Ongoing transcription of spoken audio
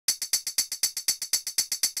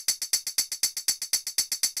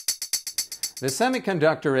The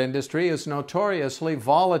semiconductor industry is notoriously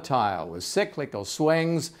volatile with cyclical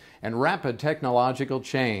swings and rapid technological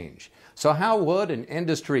change. So how would an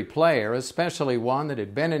industry player, especially one that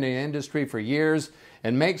had been in the industry for years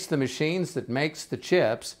and makes the machines that makes the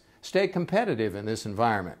chips, stay competitive in this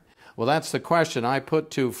environment? Well, that's the question I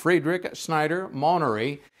put to Frederic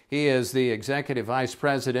Schneider-Maunoury. He is the Executive Vice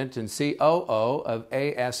President and COO of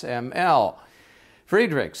ASML.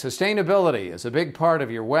 Frederic, sustainability is a big part of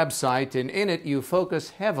your website, and in it you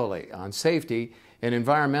focus heavily on safety and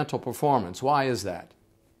environmental performance. Why is that?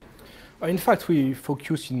 In fact, we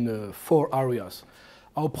focus in 4 areas: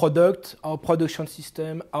 our product, our production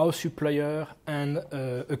system, our supplier, and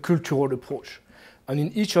a cultural approach. And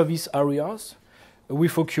in each of these areas, we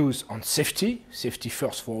focus on safety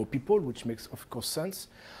first for our people, which makes, of course, sense,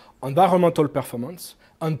 environmental performance,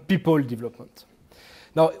 and people development.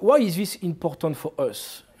 Now, why is this important for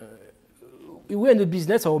us? We're in the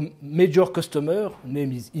business, our major customer,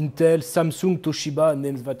 name is Intel, Samsung, Toshiba,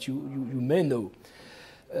 names that you may know.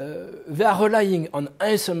 They are relying on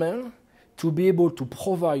ASML to be able to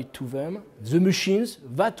provide to them the machines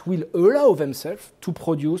that will allow themselves to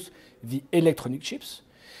produce the electronic chips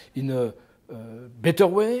in a better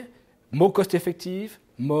way, more cost-effective,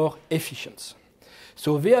 more efficient.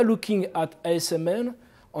 So they are looking at ASML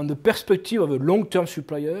on the perspective of a long-term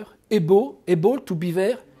supplier able to be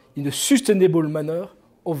there in a sustainable manner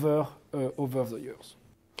over the years.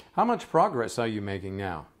 How much progress are you making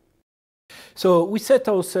now? So we set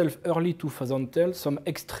ourselves early 2010 some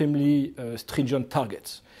extremely stringent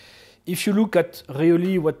targets. If you look at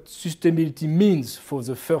really what sustainability means for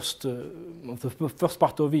the first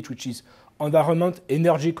part of it, which is environment,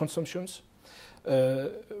 energy consumptions,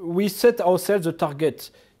 we set ourselves a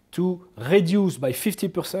target to reduce by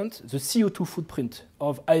 50% the CO2 footprint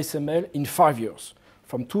of ASML in 5 years,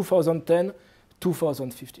 from 2010 to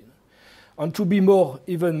 2015. And to be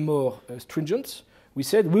even more stringent, we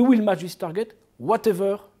said we will match this target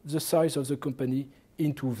whatever the size of the company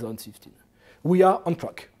in 2015. We are on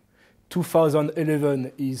track.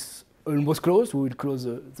 2011 is almost closed. We will close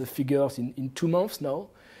the figures in 2 months now.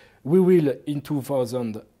 We will, in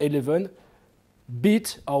 2011,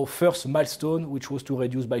 beat our first milestone, which was to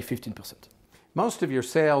reduce by 15%. Most of your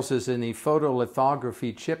sales is in the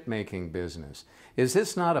photolithography chip-making business. Is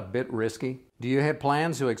this not a bit risky? Do you have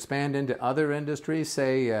plans to expand into other industries,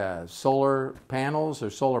 say solar panels or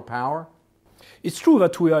solar power? It's true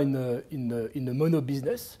that we are in the mono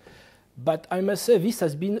business, but I must say this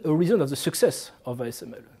has been a reason of the success of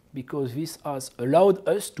ASML, because this has allowed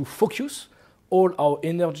us to focus all our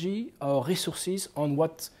energy, our resources on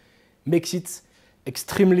what makes it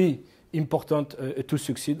extremely important to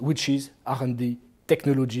succeed, which is R&D,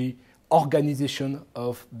 technology, organization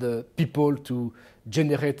of the people to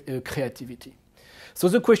generate creativity. So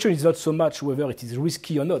the question is not so much whether it is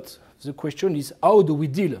risky or not. The question is how do we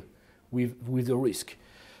deal with the risk?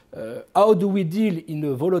 How do we deal in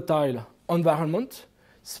a volatile environment,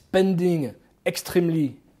 spending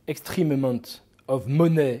extreme amount of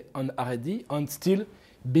money on R&D and still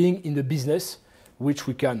being in the business which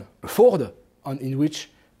we can afford and in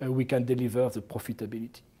which we can deliver the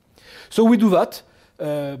profitability. So we do that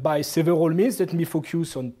by several means. Let me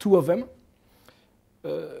focus on 2 of them.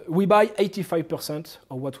 We buy 85%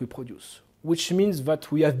 of what we produce, which means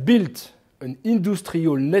that we have built an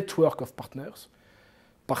industrial network of partners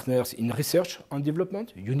in research and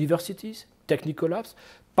development, universities, technical labs,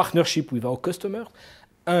 partnership with our customers,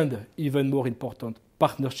 and even more important,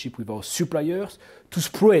 partnership with our suppliers to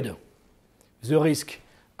spread the risk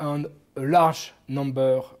on a large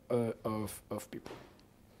number of people.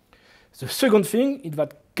 The second thing is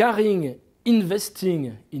that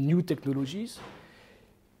investing in new technologies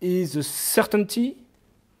is the certainty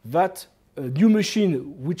that a new machine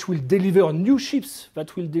which will deliver new chips,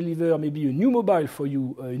 that will deliver maybe a new mobile for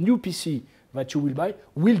you, a new PC that you will buy,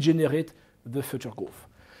 will generate the future growth.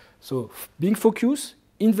 So being focused,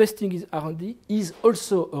 investing in R&D is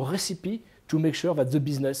also a recipe to make sure that the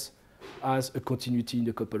business has a continuity in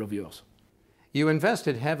a couple of years. You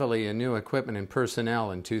invested heavily in new equipment and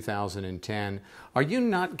personnel in 2010. Are you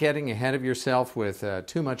not getting ahead of yourself with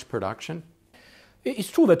too much production? It's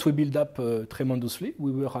true that we built up tremendously.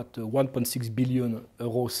 We were at 1.6 billion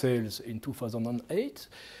euro sales in 2008.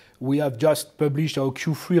 We have just published our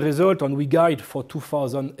Q3 result and we guide for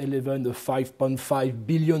 2011 a 5.5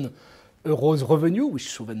 billion euros revenue, which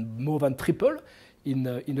should more than triple in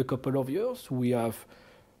a couple of years. We have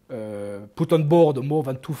put on board more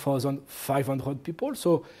than 2,500 people.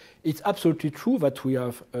 So it's absolutely true that we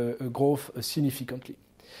have growth significantly.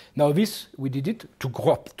 Now this, we did it to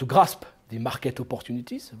grasp the market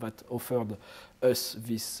opportunities that offered us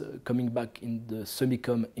this coming back in the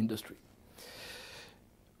semicon industry.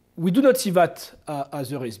 We do not see that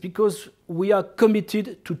as a risk because we are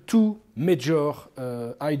committed to two major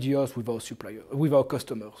ideas with our supplier, with our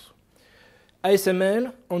customers.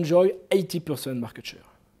 ASML enjoy 80% market share,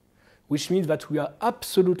 which means that we are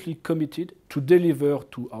absolutely committed to deliver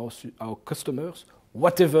to our customers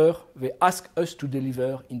whatever they ask us to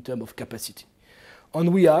deliver in terms of capacity.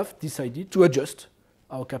 And we have decided to adjust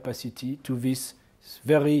our capacity to these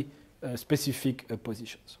very specific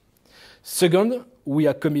positions. Second, we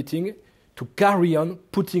are committing to carry on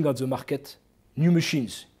putting on the market new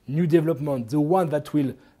machines, new development, the one that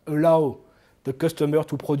will allow the customer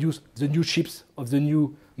to produce the new chips of the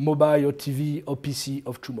new mobile or TV or PC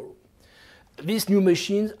of tomorrow. This new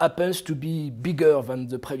machine happens to be bigger than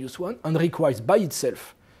the previous one and requires by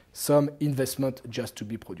itself some investment just to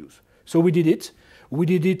be produced. So we did it. We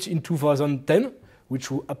did it in 2010, which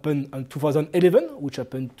happened in 2011, which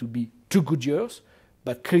happened to be 2 good years,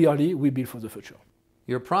 but clearly we build for the future.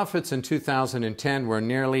 Your profits in 2010 were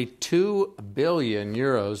nearly 2 billion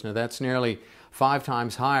euros. Now that's nearly 5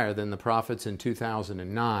 times higher than the profits in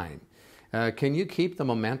 2009. Can you keep the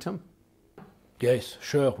momentum? Yes,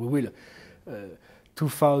 sure, we will.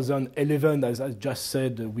 2011, as I just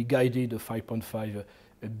said, we guided a 5.5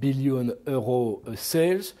 billion euro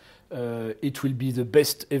sales. It will be the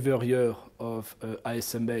best ever year of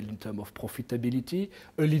ASML in terms of profitability.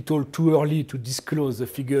 A little too early to disclose the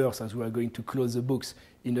figures as we are going to close the books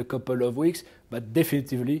in a couple of weeks, but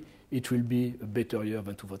definitively it will be a better year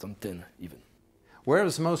than 2010 even. Where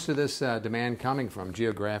is most of this demand coming from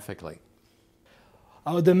geographically?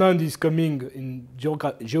 Our demand is coming, in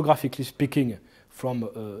geographically speaking, from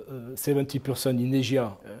 70% in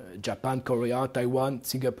Asia, Japan, Korea, Taiwan,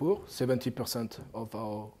 Singapore, 70% of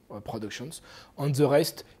our productions. And the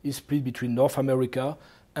rest is split between North America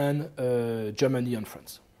and Germany and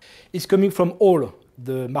France. It's coming from all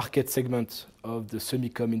the market segments of the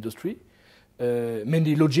semicon industry,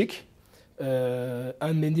 mainly logic,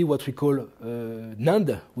 and mainly what we call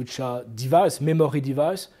NAND, which are memory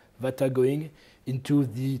devices that are going into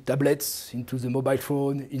the tablets, into the mobile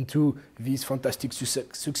phone, into this fantastic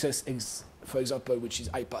success, for example, which is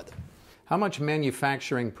iPad. How much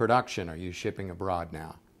manufacturing production are you shipping abroad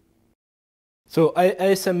now? So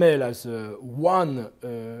ASML has one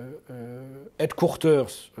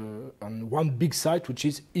headquarters and one big site, which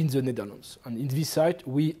is in the Netherlands. And in this site,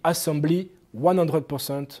 we assemble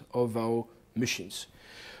 100% of our machines.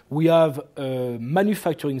 We have a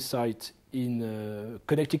manufacturing site in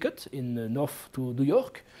Connecticut, in north to New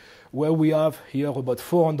York, where we have here about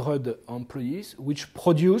 400 employees, which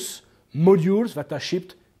produce modules that are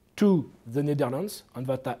shipped to the Netherlands and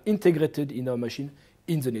that are integrated in our machine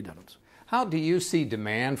in the Netherlands. How do you see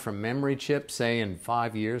demand for memory chips, say, in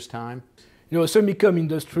 5 years' time? You know, semicon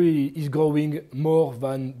industry is growing more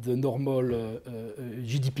than the normal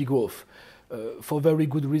GDP growth for very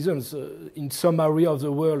good reasons. In some area of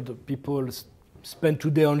the world, people spend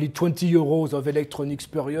today only 20 euros of electronics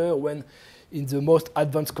per year, when in the most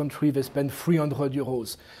advanced country they spend 300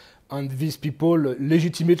 euros. And these people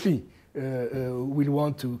legitimately will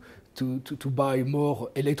want to buy more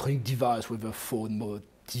electronic device, whether phone, more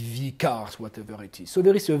TV, cars, whatever it is. So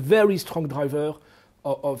there is a very strong driver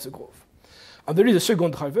of the growth. And there is a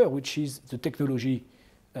second driver, which is the technology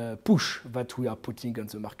push that we are putting on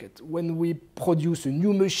the market. When we produce a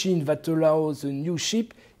new machine that allows a new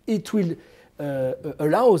chip, it will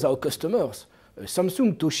allow our customers,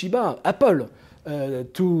 Samsung, Toshiba, Apple,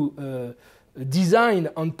 to design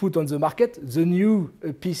and put on the market the new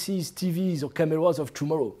PCs, TVs, or cameras of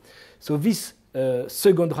tomorrow. So this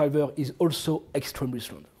second driver is also extremely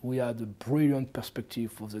strong. We have a brilliant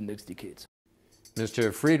perspective for the next decades.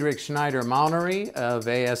 Mr. Frederic Schneider-Maunoury of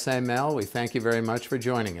ASML, we thank you very much for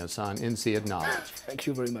joining us on INSEAD Knowledge. Thank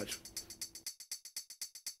you very much.